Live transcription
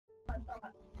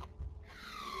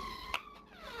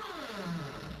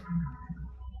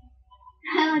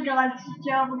Hello guys, this is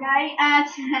Joe again, and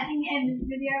today in this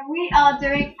video we are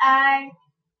doing a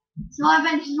small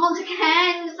adventures once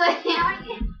again. So yeah,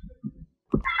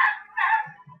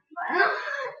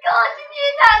 God, did you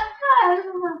that first?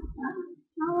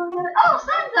 Oh,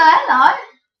 Santa, hello,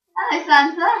 hello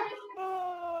Santa.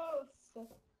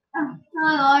 Oh,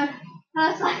 hello, hello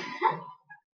Santa.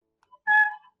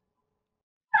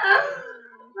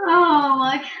 Oh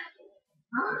my God,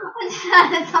 I just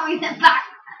had something in the back.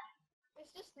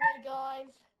 It's just me, guys.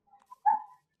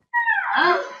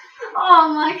 Oh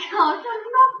my God, I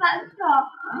love that stuff.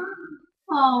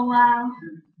 Oh wow.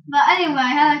 But anyway,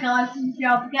 hello guys, this is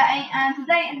Joe Spaghetti, and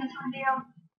today in this video,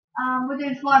 we're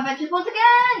doing Small Adventures once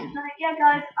again. So yeah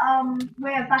guys,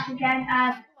 we're back again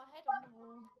as My head on the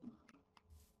wall.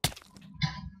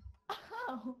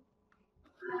 Ow.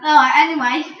 alright,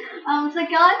 anyway, so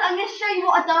guys, I'm gonna show you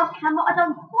what I've done off camera. I've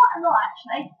done quite a lot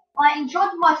actually. I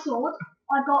enchanted my sword,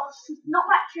 I got not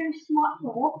actually smart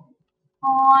sword.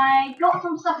 I got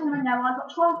some stuff in the nether. I got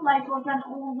 12 blades, so I've done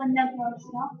all the nether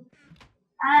stuff.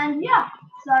 And yeah,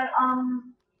 so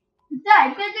today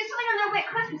we're gonna do something a little bit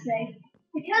Christmassy.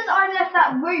 Because I left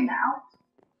that room out,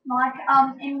 like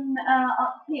in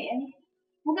up here,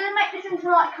 we're gonna make this into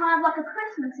like kind of like a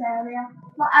Christmas area.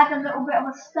 Like add a little bit of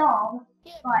a star,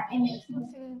 Yeah, like in it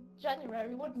was in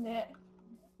January, wouldn't it?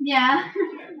 yeah.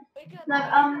 So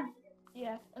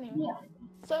yeah. Anyway. yeah.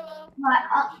 So Right.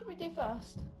 what should we do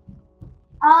first?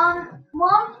 Well,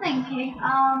 I'm thinking,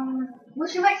 we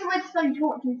should make some redstone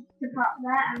torches to put up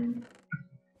there, and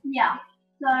yeah.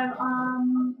 So,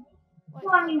 Wait,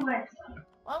 what do you redstone?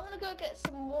 I'm gonna go get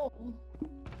some wool.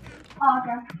 Oh,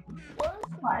 okay. Where is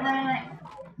the Right,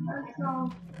 let's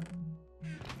go.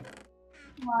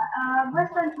 Right,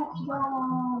 redstone torches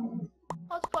on.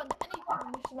 Hard to find anything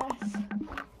in this mess.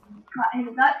 Right, here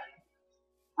we go.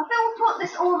 I think we'll put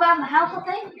this all around the house, I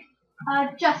think.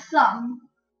 Just some.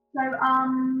 So,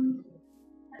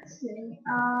 let's see.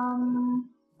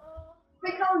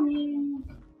 Click on you.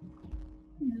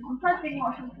 I'm trying to think what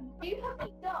I should do. Do you have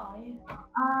any dye?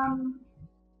 Can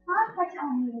I place it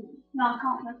on you? No, I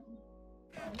can't place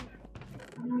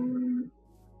it.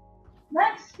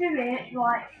 Let's do it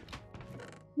like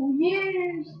we'll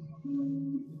use.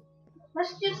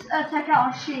 Let's just take out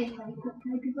our shears very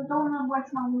quickly because I don't want to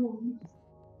waste my room.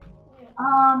 Yeah.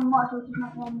 Might as well just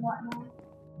make one right now.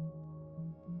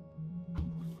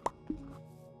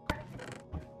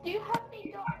 Do you have any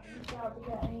dye in the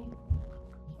spaghetti?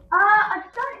 I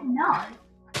don't know.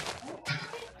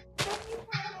 Don't you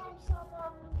have some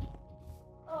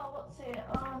what's it?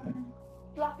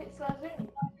 Lapis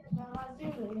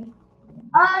lazuli.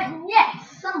 Yes,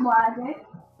 somewhere I do.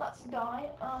 That's dye.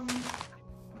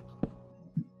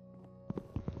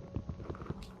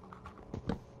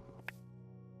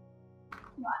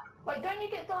 Right. Wait, don't you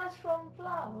get dyes from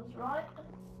flowers, right?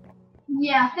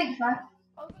 Yeah, I think so. I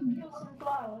was gonna kill some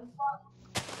flowers.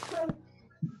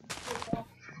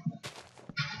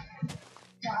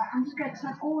 Right, I'm just going to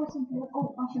turn all this into.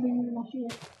 Oh, I should be using my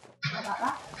shears. Sorry about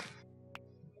that.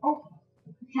 Oh,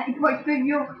 okay, wait for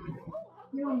your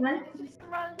then. It's just some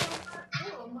random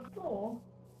wool on the floor.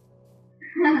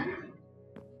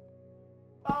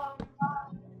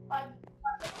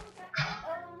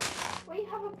 We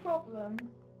have a problem.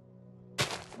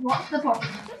 What's the problem?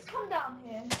 Just come down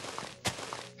here.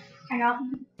 Hang on.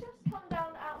 Just come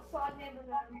down outside near the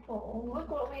zone portal. Look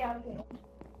what we have here.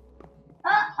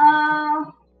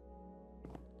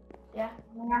 Yeah.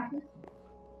 Nothing happened.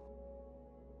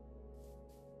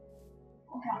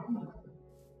 What happened?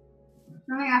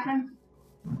 Something happened.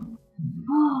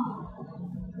 Oh.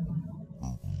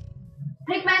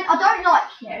 Pigman, I don't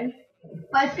like you,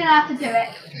 but it's gonna have to do it.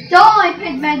 Die,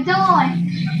 Pigman, die! I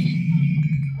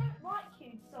don't like you,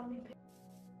 zombie pig.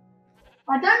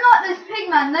 I don't like those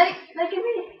pigmen. They can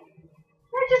be.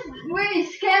 They just really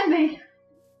scare me.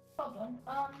 Problem.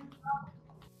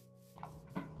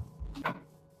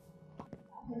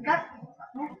 There we go.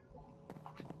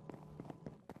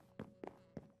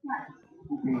 Right.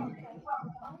 Okay.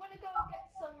 I'm gonna go get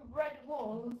some red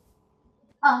wool.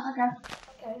 Oh, okay.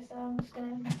 Okay, so I'm just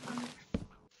gonna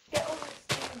get all this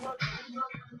thing.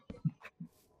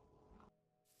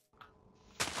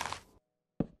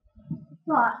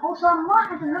 Right. Also, I might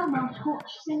have a little more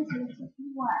torch into this as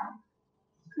well.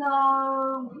 So,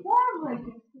 where are we?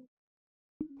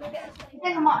 I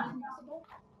think I might.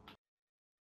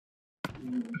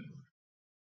 Here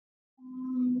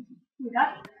we go.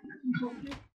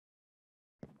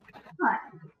 Right.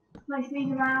 Place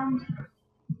these around.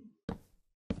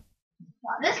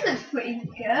 Right, this looks pretty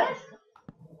good.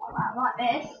 I like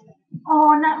this.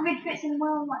 Oh, and that rig fits in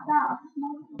well like that.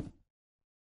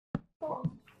 Oh.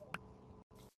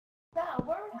 Now,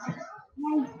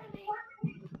 Amazing.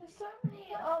 there's so many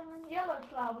yellow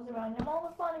flowers around. I'm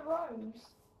only finding rose.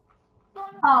 Not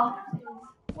enough Oh. roses.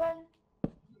 When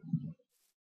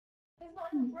there's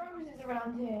not enough roses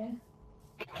around here.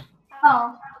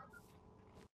 Oh.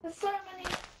 There's so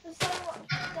much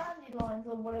dandelions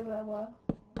or whatever they were.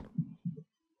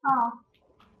 Oh.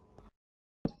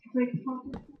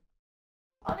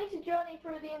 I need to journey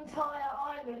through the entire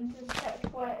island to check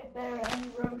if there are any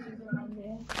roses around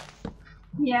here.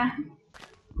 Yeah.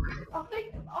 I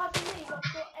believe I've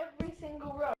got every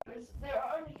single rose. There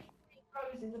are only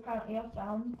 3 roses apparently I've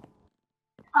found.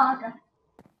 Oh, okay.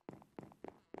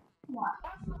 What?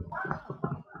 That's not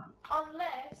enough.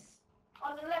 Unless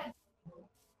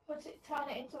turn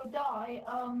it into a dye,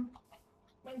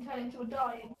 when turn it into a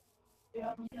dye, you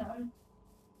know,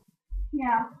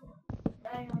 Yeah.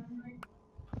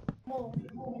 more.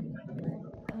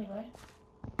 Anyway.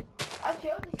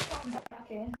 Actually, I'll just come back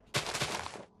here.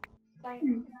 Thank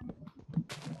you.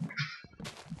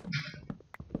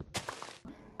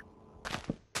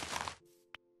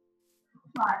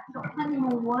 Right, got plenty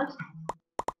more wood.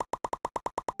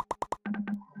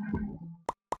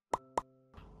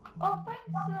 Oh, thanks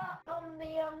to that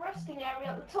the resting area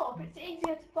at the top, it's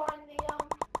easier to find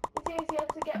it's easier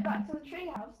to get back to the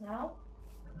treehouse now.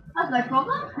 That's no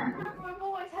problem. We've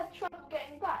always had trouble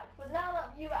getting back, but now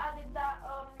that you added that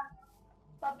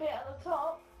bit at the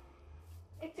top,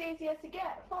 it's easier to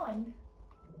find.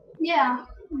 Yeah.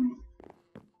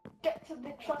 Get to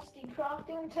the trusty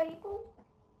crafting table.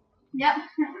 Yep.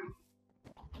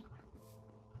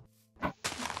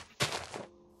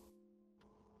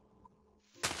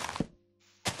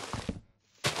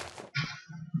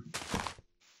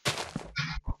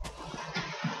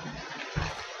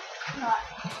 Right.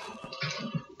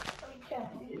 Okay.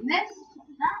 This,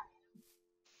 that.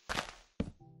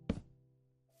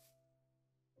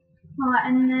 Right,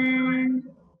 and then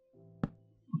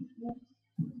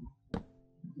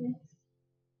this.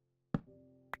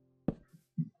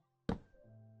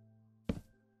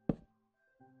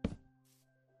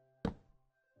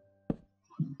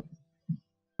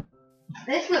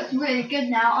 This looks really good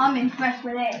now. I'm impressed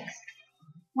with this.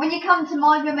 When you come to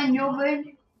my room and your room,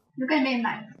 you're going to be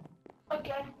amazed.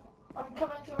 Okay, I'm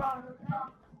coming to run.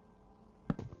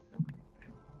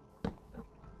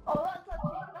 Oh,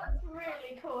 that's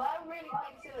really cool. That really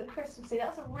makes it look Christmassy.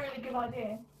 That's a really good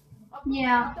idea.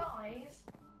 Yeah. Dyes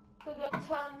to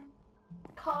turn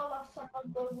colour some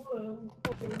of the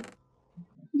wood.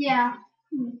 Yeah.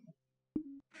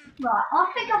 Right,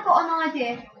 I think I've got an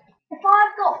idea. If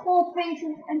I've got 4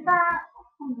 pieces, in fact,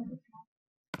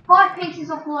 5 pieces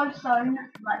of glowstone,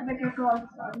 like regular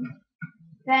glowstone,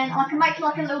 then I can make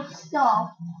like a little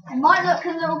star. It might look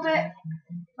a little bit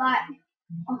like,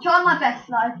 I'll try my best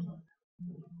though.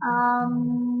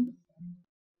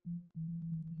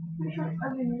 Which one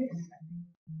over this?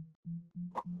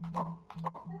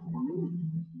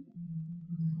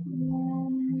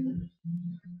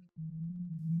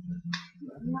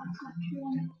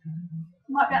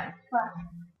 Might get first.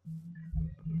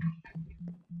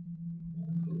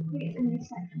 I think it's in this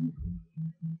section.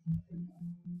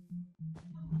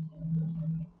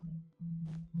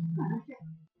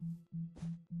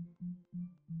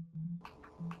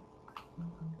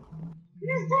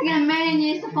 It's taking a million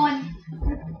years to find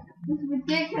this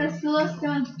ridiculous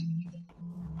glowstone.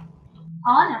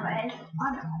 Oh, I know where it is.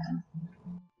 I know where it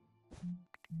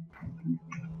is.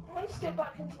 Let's get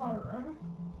back into my room.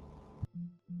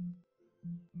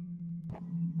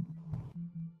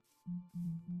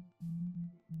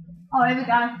 Oh, here we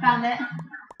go. Found it.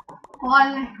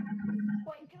 Finally.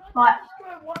 Wait, can I Right.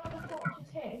 destroy one of the torches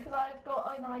here? Because I've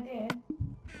got an idea.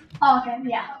 Oh, okay.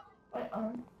 Yeah. Wait,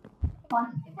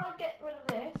 Fine. if I get rid of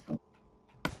this.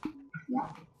 Yeah.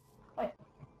 Wait.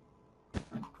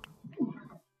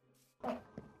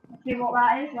 See what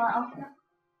that is right after.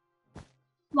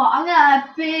 Right, I'm gonna have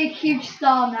a big, huge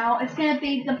star now. It's gonna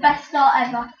be the best star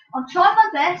ever. I'll try my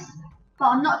best, but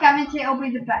I'm not guaranteeing it'll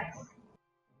be the best.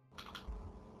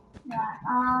 Right,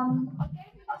 I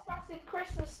gave you this massive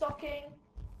Christmas stocking.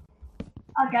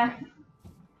 okay.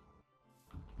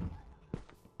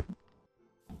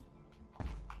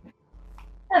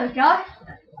 There we go.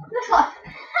 Looks like,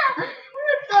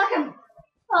 looks like a,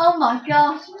 oh my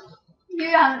gosh. You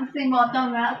haven't seen what I've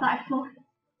done with that, it's actually.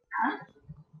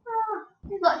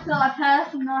 He's like a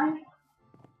person though.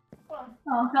 What?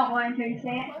 Oh, I can't wait until you see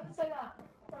it. Why did you say that?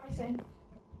 Let me see.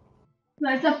 So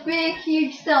it's a big,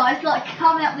 huge star. It's like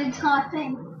covering up the entire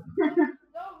thing. No,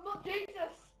 not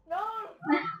Jesus! No!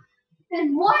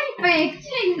 It's way big,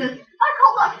 Jesus.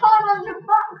 like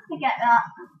 $500 to get that.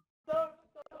 No,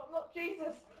 not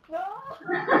Jesus. No.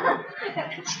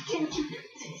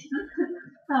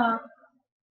 Oh.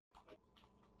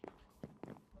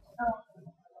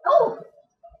 Oh.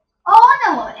 Oh, I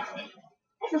know what this is.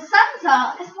 It's a Santa.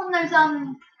 It's one of those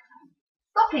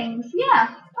stockings. Yeah,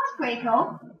 that's pretty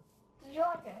cool. Did you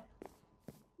like it?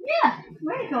 Yeah,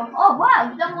 really cool. Oh wow,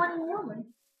 you've done one in your room.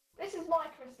 This is my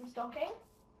Christmas stocking.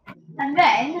 And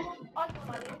then I don't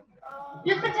know.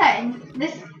 just pretend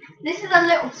this is a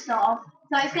little star,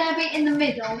 so it's going to be in the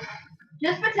middle.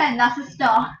 Just pretend that's a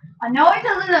star. I know it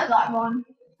doesn't look like one,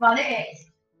 but it is.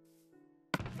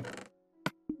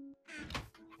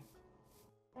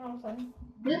 Awesome.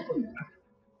 Right.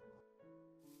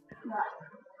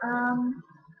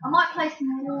 I might place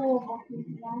more bottles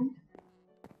again.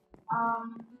 I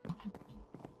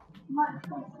might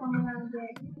place some around here.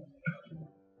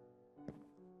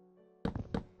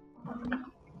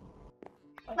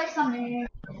 Place some here.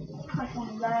 Place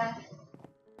some there.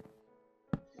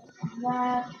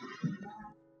 There.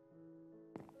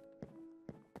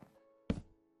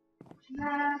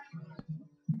 There.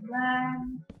 There.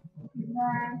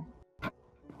 There.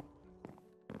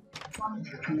 1,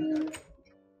 2.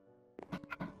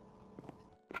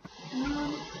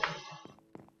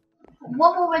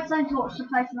 One more redstone torch to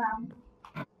place around.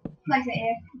 Place it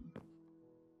here.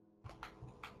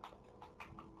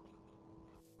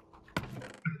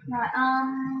 Right,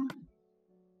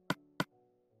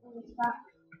 what is that?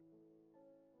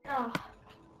 Oh.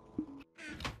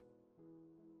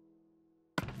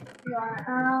 Right,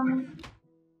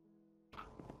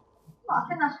 well, I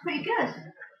think that's pretty good.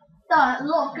 Done a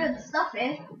lot of good stuff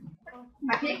here.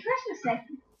 Make it Christmassy.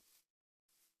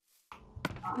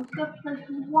 I'm just going to place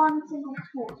one single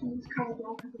torch in this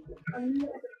corridor because it's a little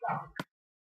bit dark.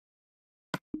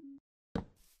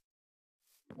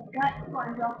 Okay,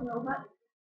 brighten it up a little bit.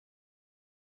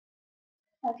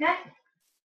 Okay.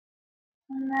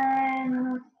 And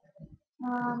then, I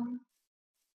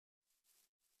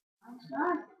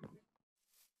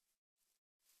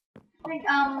think,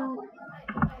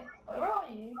 Where are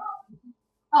you?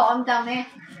 oh, I'm down here.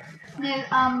 Near,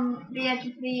 the edge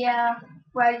of the,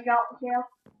 where you got the hill.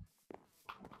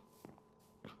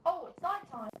 Oh, it's night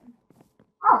time.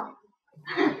 Oh.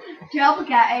 Job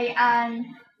spaghetti and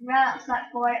red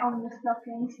sack boy on the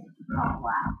stockings. Oh,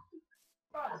 wow.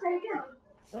 Right. That's very good.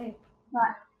 Sweet.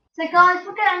 Right. So guys,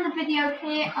 we're going to end the video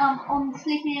here, on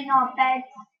sleeping in our beds.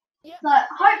 Yep. So,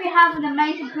 hope you have an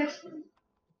amazing Christmas.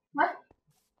 What?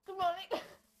 Good morning.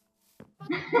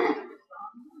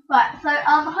 Right, so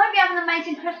hope you have an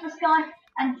amazing Christmas, guys,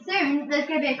 and soon there's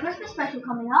going to be a Christmas special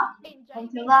coming up.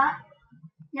 Until that,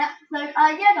 yeah. So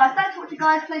yeah, guys, thanks for watching,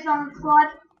 guys. Please like and subscribe,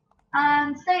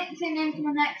 and stay tuned in for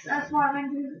the next Survivor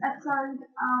Rangers episode.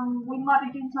 We might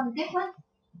be doing something different.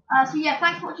 So yeah,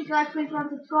 thanks for watching, guys. Please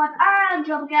like and subscribe, and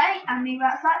Job Gay, and me,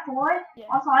 that's that boy. Yeah.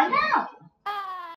 I'll sign now.